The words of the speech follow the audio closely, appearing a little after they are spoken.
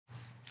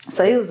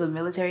So he was a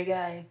military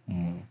guy.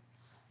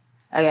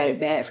 I got it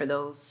bad for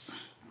those.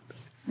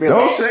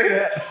 Don't say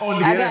that on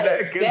the internet. I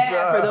got it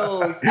bad for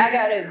those. I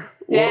got it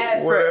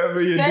bad for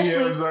wherever your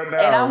DMs are now.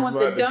 And I want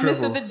the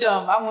dumbest of the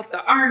dumb. I want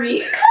the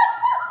army.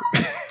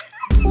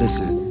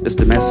 Listen, it's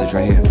the message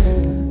right here.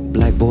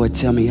 Black boy,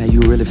 tell me how you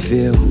really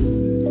feel.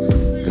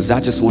 Cause I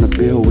just wanna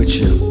build with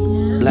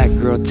you. Black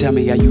girl, tell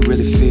me how you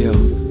really feel.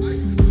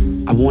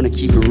 I wanna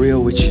keep it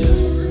real with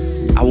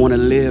you. I wanna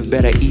live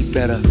better, eat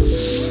better.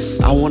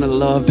 I wanna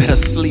love better,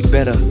 sleep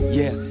better.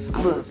 Yeah.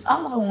 Look, I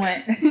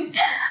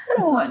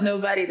don't want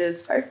nobody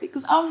that's perfect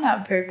because I'm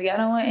not perfect. I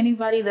don't want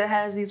anybody that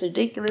has these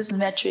ridiculous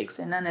metrics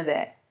and none of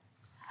that.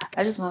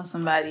 I just want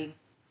somebody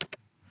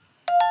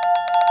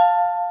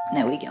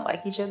that we can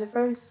like each other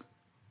first,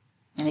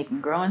 and they can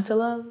grow into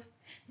love,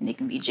 and it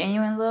can be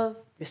genuine love,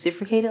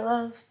 reciprocated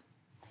love,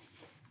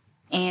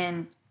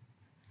 and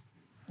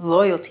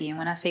loyalty. And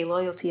when I say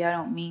loyalty, I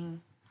don't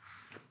mean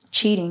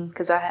cheating,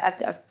 because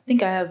I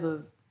think I have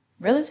a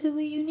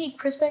relatively unique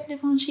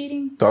perspective on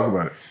cheating. Talk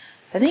about it.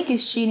 I think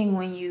it's cheating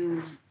when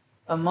you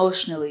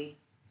emotionally,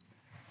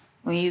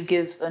 when you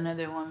give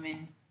another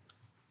woman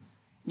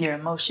your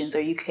emotions,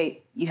 or you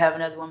have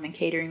another woman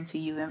catering to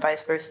you and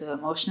vice versa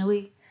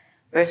emotionally,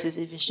 versus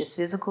if it's just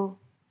physical.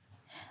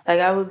 Like,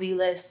 I would be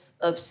less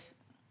I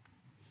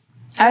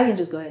can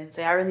just go ahead and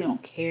say I really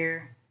don't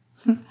care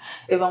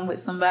if I'm with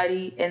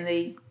somebody and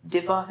they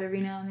dip off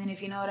every now and then,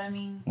 if you know what I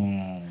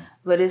mean.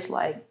 But it's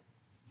like,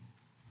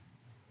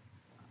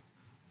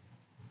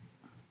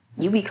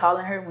 you be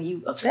calling her when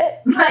you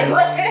upset. Like,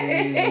 what?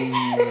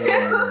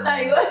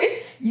 Like, what?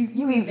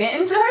 You be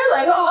venting to her?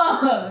 Like,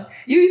 hold on.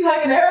 You be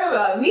talking to her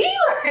about me?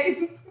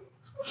 Like,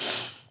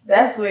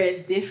 that's where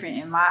it's different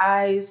in my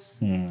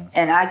eyes.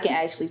 And I can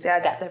actually say I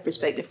got that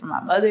perspective from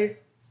my mother.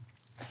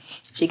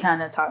 She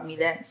kind of taught me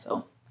that.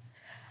 So,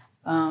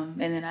 and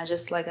then I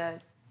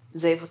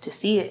was able to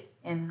see it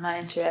in my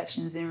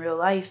interactions in real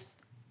life.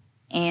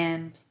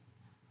 And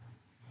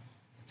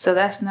so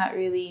that's not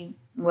really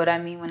what I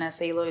mean when I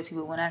say loyalty.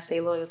 But when I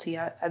say loyalty,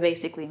 I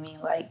basically mean,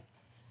 like,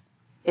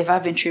 if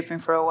I've been tripping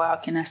for a while,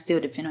 can I still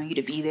depend on you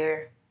to be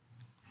there?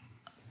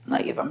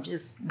 Like, if I'm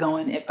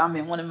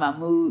in one of my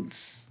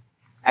moods,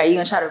 are you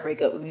going to try to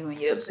break up with me when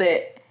you're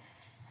upset?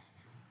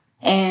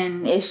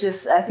 And it's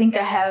just, I think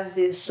I have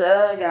this,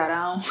 I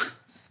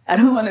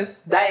don't want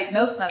to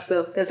diagnose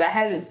myself because I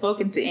haven't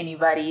spoken to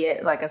anybody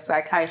yet, like a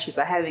psychiatrist.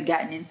 I haven't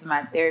gotten into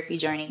my therapy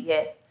journey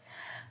yet.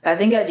 But I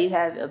think I do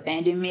have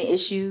abandonment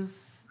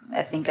issues.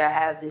 I think I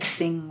have this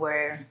thing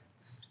where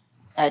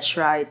I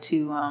try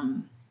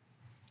to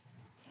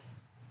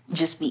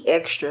just be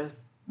extra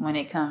when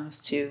it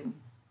comes to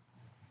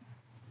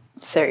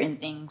certain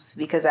things,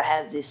 because I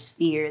have this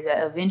fear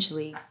that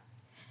eventually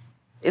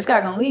this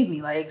guy gonna leave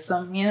me. Like, you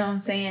know what I'm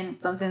saying?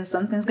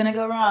 Something's gonna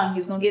go wrong.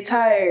 He's gonna get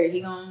tired.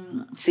 He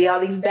gonna see all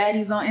these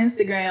baddies on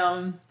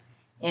Instagram,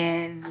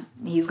 and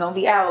he's gonna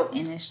be out.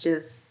 And it's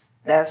just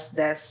that's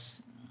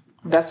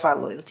why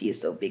loyalty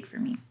is so big for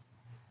me.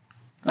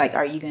 Like,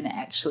 are you gonna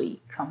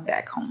actually come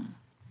back home?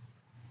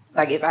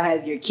 Like, if I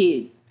have your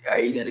kid, are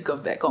you gonna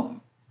come back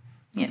home?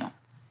 You know,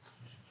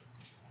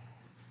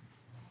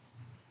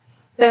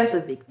 that's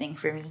a big thing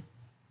for me.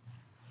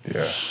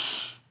 Yeah.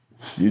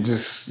 You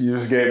just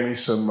gave me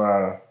some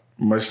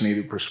much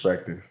needed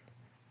perspective.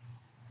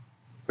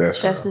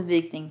 That's the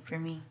big thing for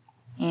me.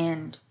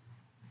 And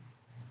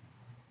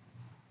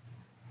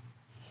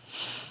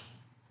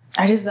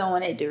I just don't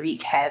want it to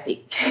wreak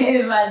havoc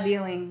in my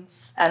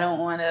dealings. I don't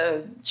want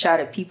to try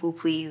to people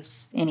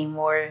please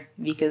anymore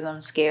because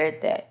I'm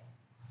scared that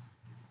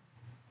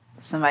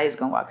somebody's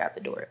gonna walk out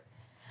the door.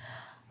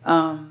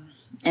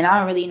 And I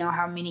don't really know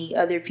how many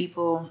other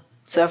people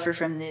suffer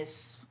from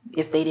this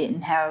if they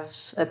didn't have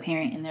a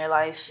parent in their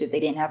life, if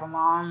they didn't have a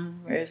mom,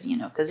 or if,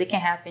 because it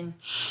can happen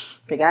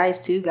for guys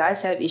too.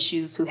 Guys have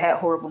issues who had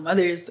horrible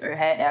mothers or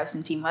had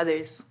absentee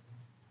mothers.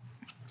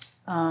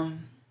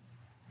 And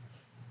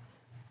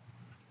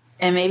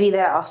maybe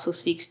that also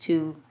speaks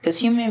to, because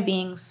human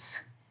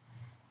beings,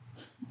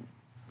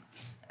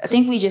 I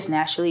think we just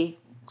naturally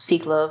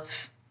seek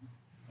love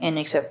and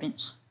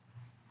acceptance.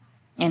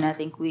 And I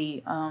think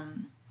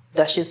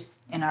that's just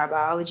in our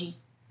biology.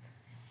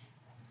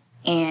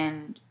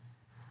 And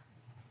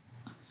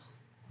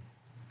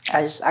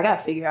I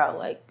gotta figure out,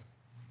 like,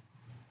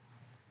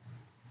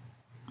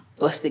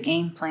 what's the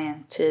game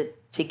plan to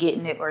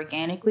getting it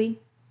organically.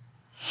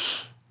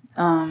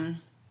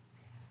 And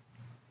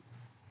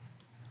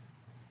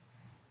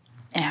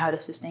how to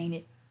sustain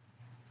it.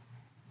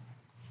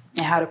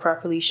 And how to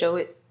properly show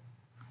it.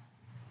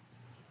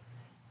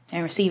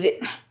 And receive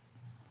it.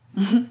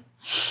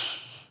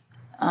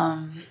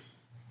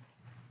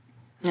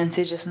 And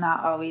to just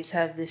not always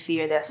have the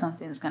fear that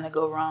something's going to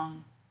go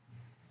wrong.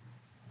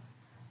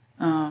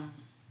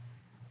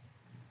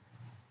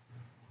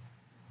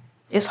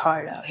 It's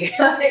hard out here.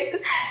 Like,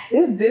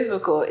 it's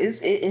difficult.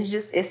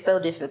 It's so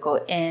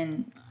difficult,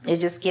 and it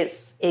just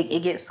gets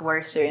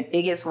worse.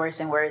 It gets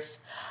worse and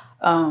worse,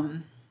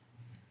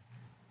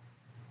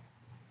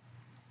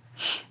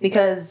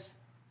 because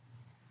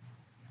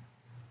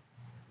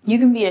you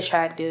can be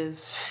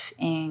attractive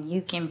and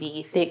you can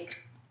be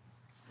thick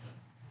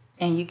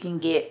and you can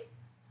get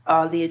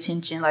all the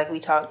attention like we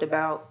talked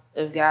about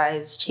of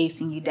guys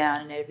chasing you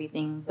down and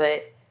everything,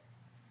 but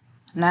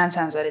 9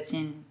 times out of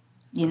 10,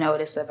 you know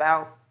what it's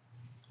about.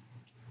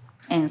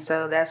 And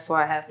so that's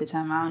why most of the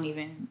time I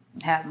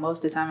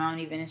don't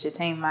even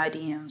entertain my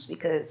DMs,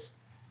 because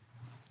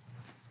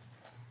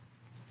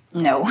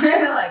no,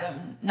 like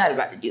I'm not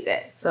about to do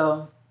that.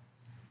 So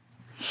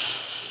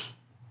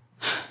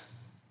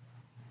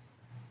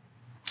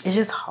it's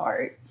just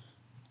hard.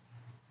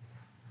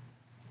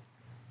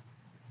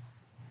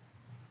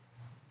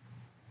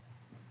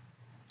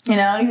 You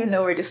know, I don't even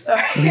know where to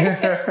start.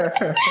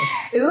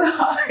 It's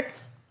hard.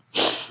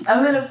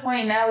 I'm at a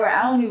point now where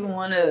I don't even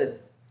want to.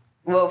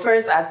 Well,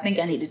 first, I think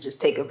I need to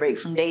just take a break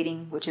from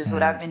dating, which is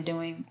what I've been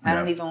doing. I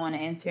don't even want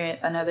to enter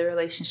another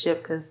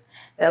relationship because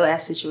that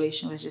last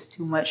situation was just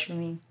too much for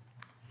me.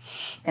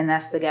 And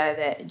that's the guy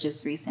that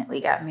just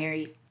recently got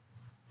married.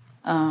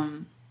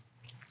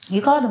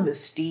 You called him a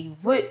Steve.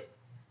 What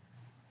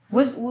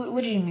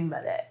do you mean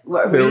by that?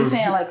 Were you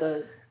saying like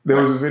a... There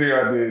was a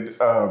video I did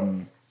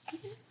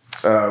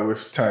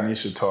with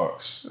Tanisha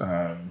Talks.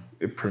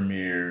 It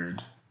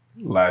premiered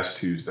last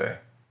Tuesday.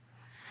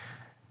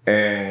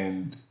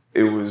 And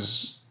it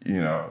was,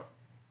 you know,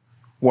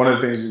 one of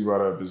the things we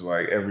brought up is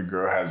like every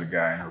girl has a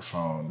guy in her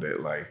phone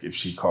that like if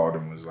she called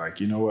him was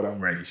like, you know what,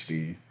 I'm ready,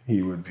 Steve.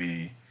 He would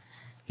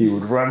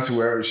run to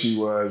wherever she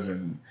was,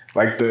 and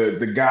like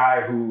the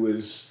guy who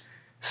is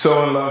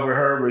so in love with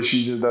her but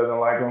she just doesn't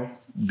like him,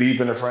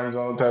 deep in the friend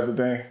zone type of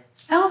thing.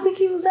 I don't think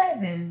he was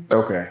that then.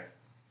 Okay.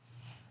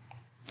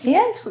 He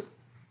actually...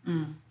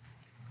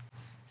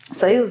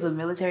 So he was a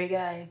military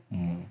guy.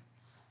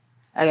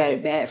 I got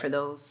it bad for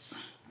those.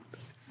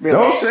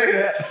 Don't say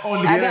that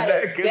on the internet. I got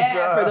it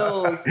bad for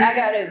those. I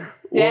got it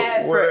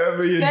bad for...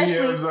 Whatever your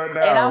DMs are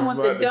now, and I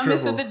want the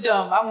dumbest of the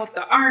dumb. I want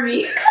the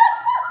Army.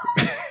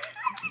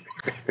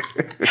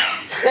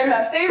 They're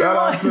my favorite Shout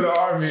out ones. to the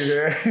Army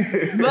there.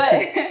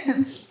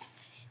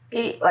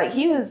 But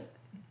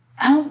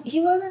he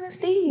wasn't a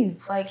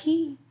Steve. Like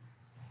he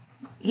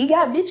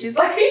got bitches.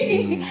 Like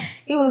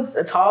he was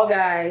a tall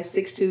guy,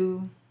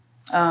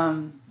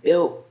 6'2",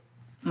 built,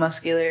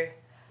 muscular.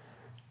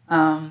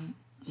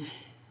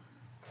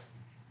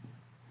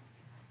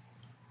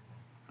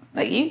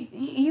 Like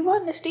he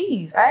wasn't a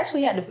Steve. I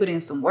actually had to put in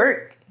some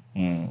work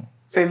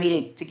for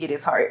me to get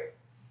his heart.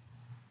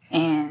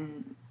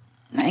 And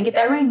I didn't get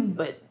that ring,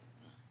 but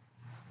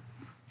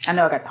I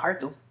know I got the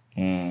heart though.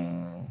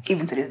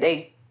 Even to this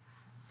day.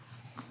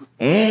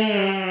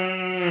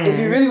 If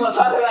you really want to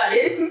talk about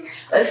it,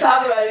 let's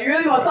talk about it. If you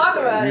really want to talk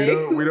about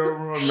it. We don't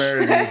ruin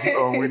marriages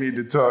on We Need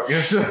to Talk.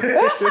 Yes,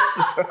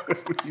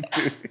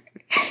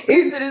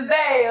 even to this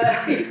day,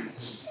 like,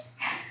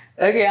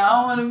 okay, I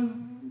don't want to.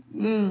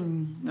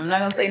 I'm not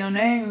gonna say no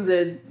names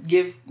or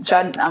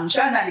I'm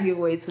trying not to give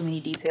away too many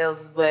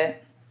details,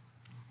 but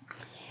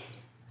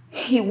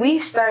we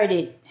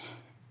started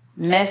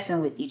messing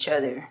with each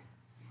other,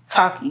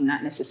 talking,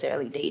 not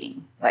necessarily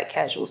dating, like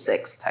casual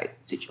sex type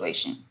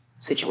situationship.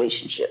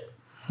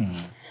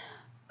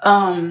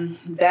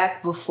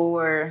 Back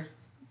before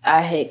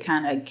I had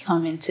kind of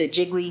come into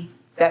Jiggly,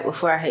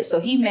 so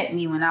he met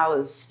me when I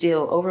was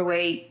still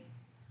overweight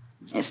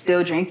and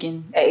still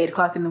drinking at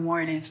 8:00 in the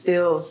morning,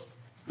 still,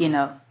 you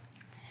know.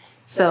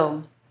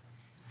 So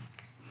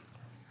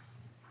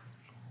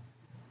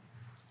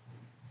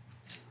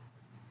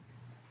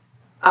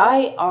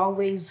I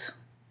always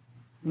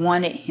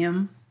wanted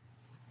him,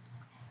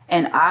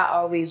 and I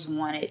always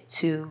wanted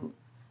to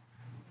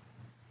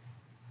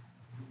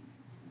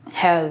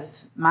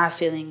have my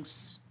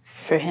feelings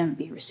for him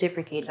be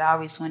reciprocated. I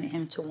always wanted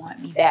him to want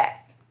me back.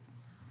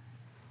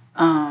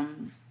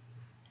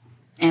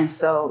 And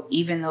so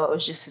even though it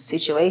was just a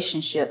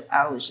situationship,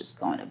 I was just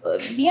going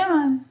above and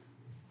beyond,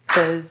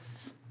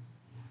 because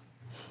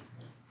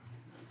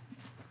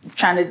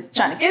trying to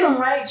get him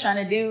right,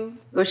 trying to do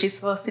what she's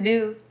supposed to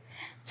do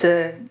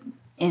to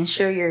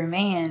ensure you're a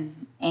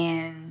man.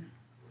 And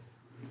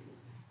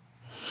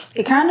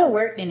it kind of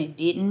worked and it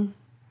didn't.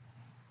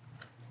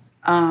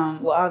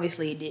 Well,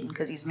 obviously it didn't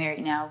because he's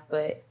married now,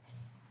 but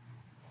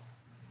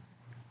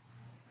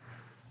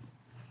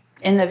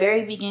in the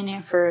very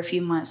beginning for a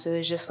few months, it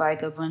was just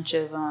like a bunch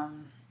of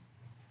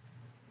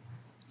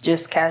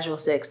just casual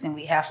sex. Then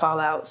we have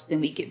fallouts,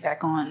 then we get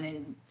back on,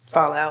 then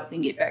fall out,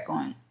 then get back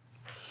on.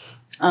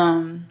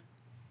 And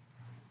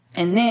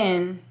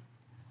then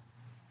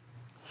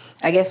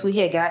I guess we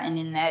had gotten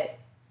in that,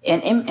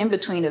 and in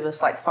between of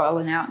us like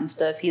falling out and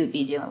stuff, he would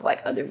be dealing with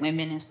like other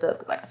women and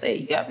stuff. Like I said,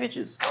 you got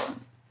bitches.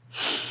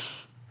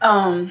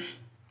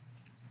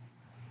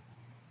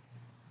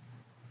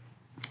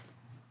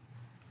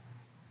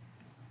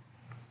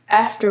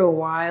 After a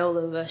while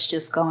of us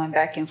just going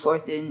back and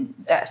forth in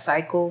that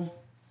cycle,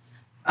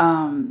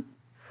 I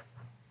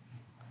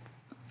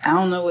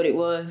don't know what it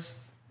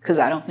was, because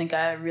I don't think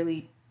I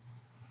really...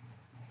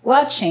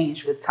 Well, I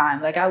changed with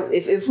time. Like,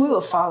 if we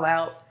would fall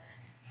out,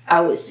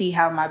 I would see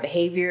how my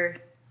behavior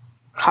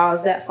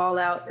caused that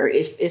fallout, or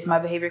if my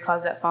behavior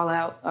caused that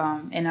fallout.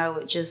 And I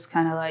would just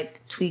kind of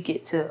like tweak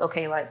it to,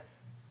 okay, like,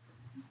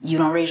 you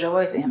don't raise your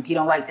voice at him. He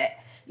don't like that,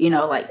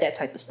 like that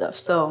type of stuff.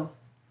 So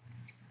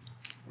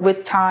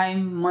with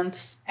time,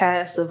 months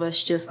passed of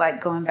us just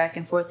like going back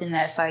and forth in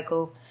that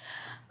cycle.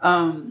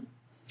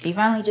 He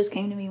finally just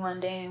came to me one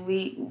day, and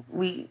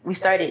we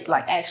started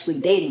like actually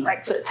dating,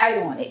 like put a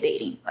title on it,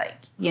 dating, like,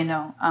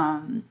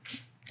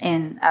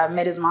 and I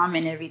met his mom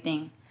and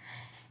everything.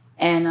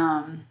 And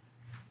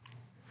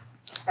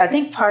I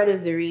think part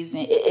of the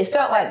reason it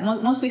felt like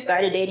once we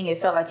started dating, it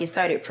felt like it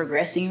started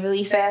progressing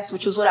really fast,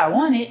 which was what I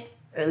wanted,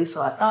 or at least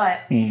so I thought.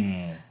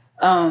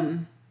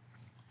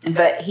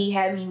 But he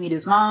had me meet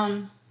his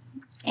mom,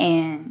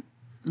 and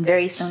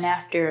very soon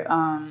after,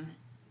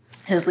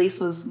 his lease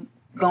was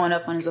going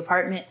up on his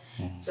apartment.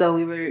 So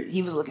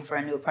he was looking for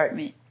a new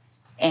apartment,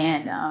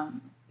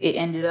 and we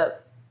ended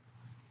up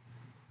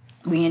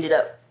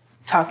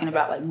talking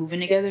about like moving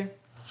together,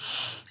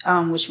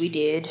 which we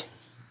did.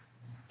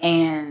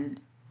 And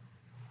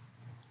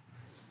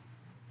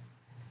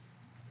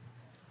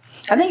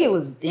I think it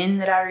was then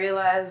that I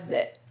realized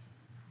that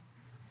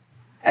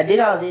I did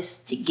all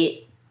this to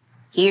get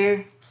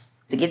here,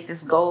 to get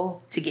this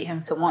goal, to get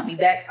him to want me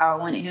back how I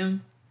wanted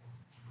him.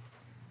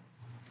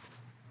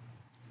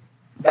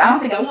 But I don't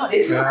think I want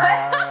this.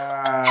 I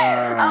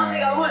don't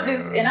think I want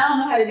this, and I don't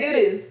know how to do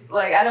this.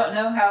 Like, I don't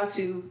know how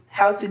to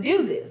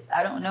do this.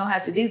 I don't know how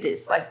to do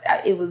this. Like,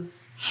 it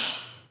was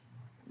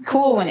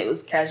cool when it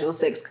was casual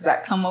sex, because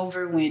I'd come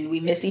over when we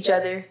miss each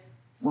other,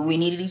 when we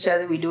needed each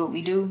other. We do what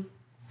we do,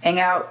 hang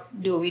out,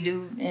 do what we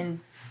do,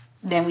 and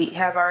then we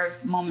have our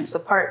moments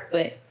apart.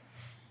 But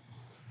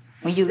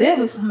when you live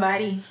with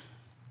somebody,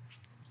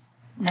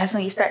 that's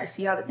when you start to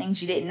see all the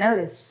things you didn't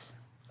notice.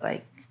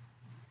 Like,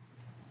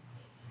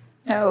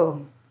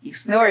 oh, he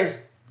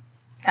snores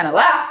kind of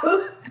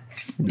loud.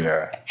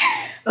 Yeah.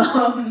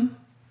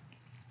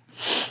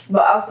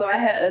 But also I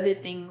had other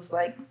things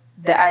like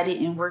that I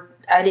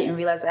didn't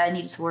realize that I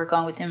needed to work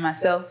on within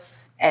myself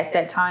at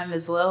that time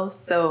as well.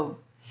 So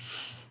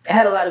I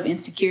had a lot of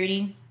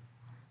insecurity,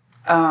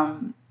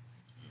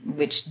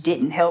 which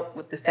didn't help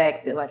with the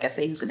fact that, like I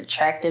say, he's an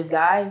attractive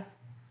guy.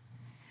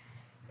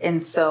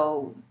 And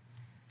so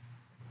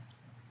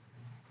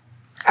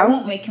I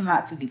won't make him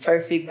out to be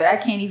perfect, but I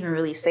can't even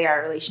really say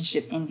our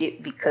relationship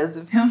ended because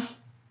of him.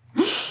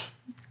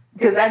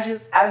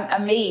 Because I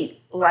made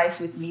life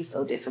with me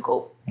so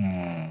difficult.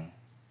 And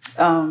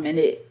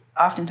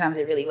oftentimes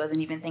it really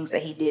wasn't even things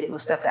that he did. It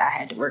was stuff that I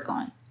had to work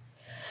on.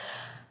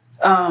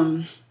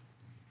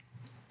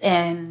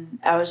 And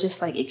I was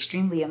just like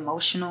extremely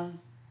emotional,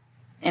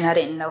 and I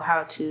didn't know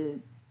how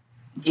to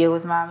deal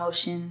with my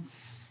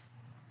emotions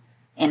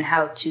and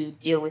how to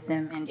deal with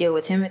them and deal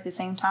with him at the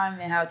same time,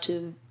 and how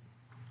to,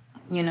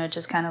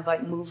 just kind of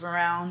like move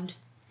around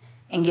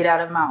and get out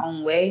of my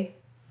own way.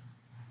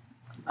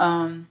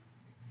 But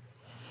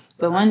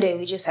one day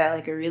we just had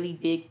like a really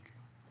big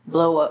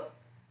blow up,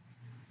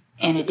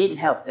 and it didn't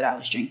help that I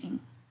was drinking.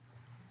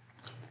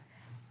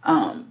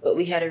 But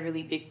we had a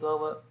really big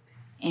blow up,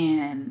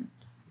 and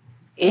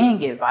it didn't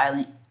get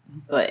violent,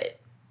 but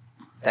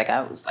like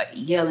I was like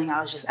yelling.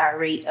 I was just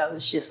irate. I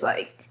was just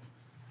like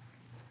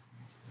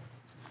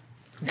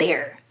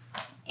there.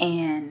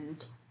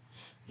 And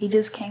he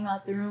just came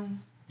out the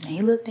room, and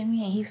he looked at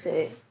me and he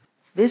said,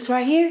 "This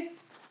right here,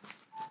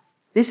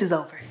 this is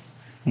over."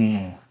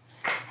 And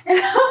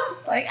I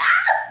was like,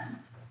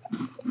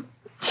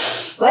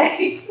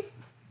 like,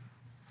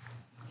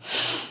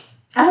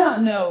 I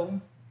don't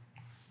know.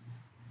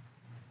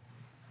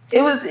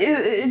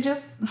 It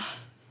just,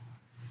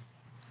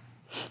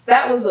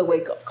 that was a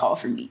wake up call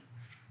for me.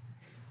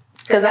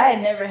 Because I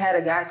had never had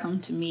a guy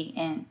come to me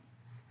and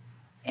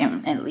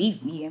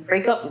leave me and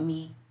break up with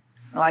me.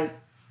 Like,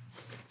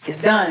 it's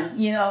done,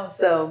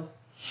 so.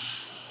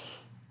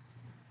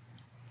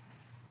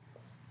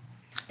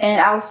 And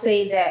I'll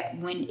say that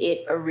when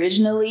it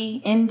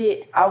originally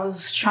ended, I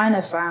was trying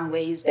to find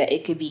ways that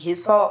it could be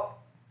his fault.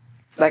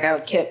 Like, I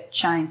kept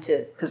trying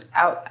to, because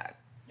I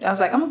was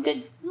like, I'm a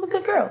good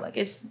girl. Like,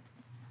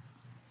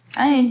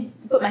 I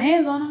didn't put my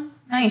hands on him.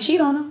 I didn't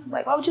cheat on him.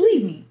 Like, why would you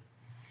leave me?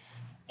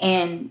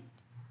 And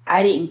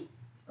I didn't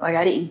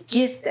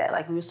get that.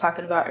 Like we was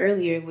talking about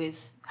earlier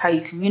with how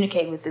you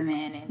communicate with the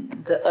man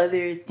and the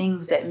other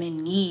things that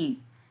men need.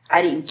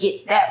 I didn't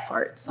get that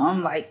part. So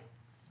I'm like,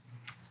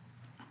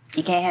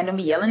 he can't handle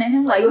me yelling at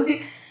him?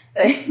 Like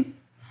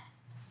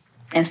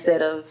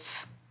instead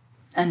of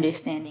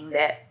understanding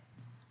that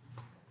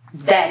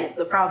is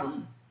the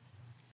problem.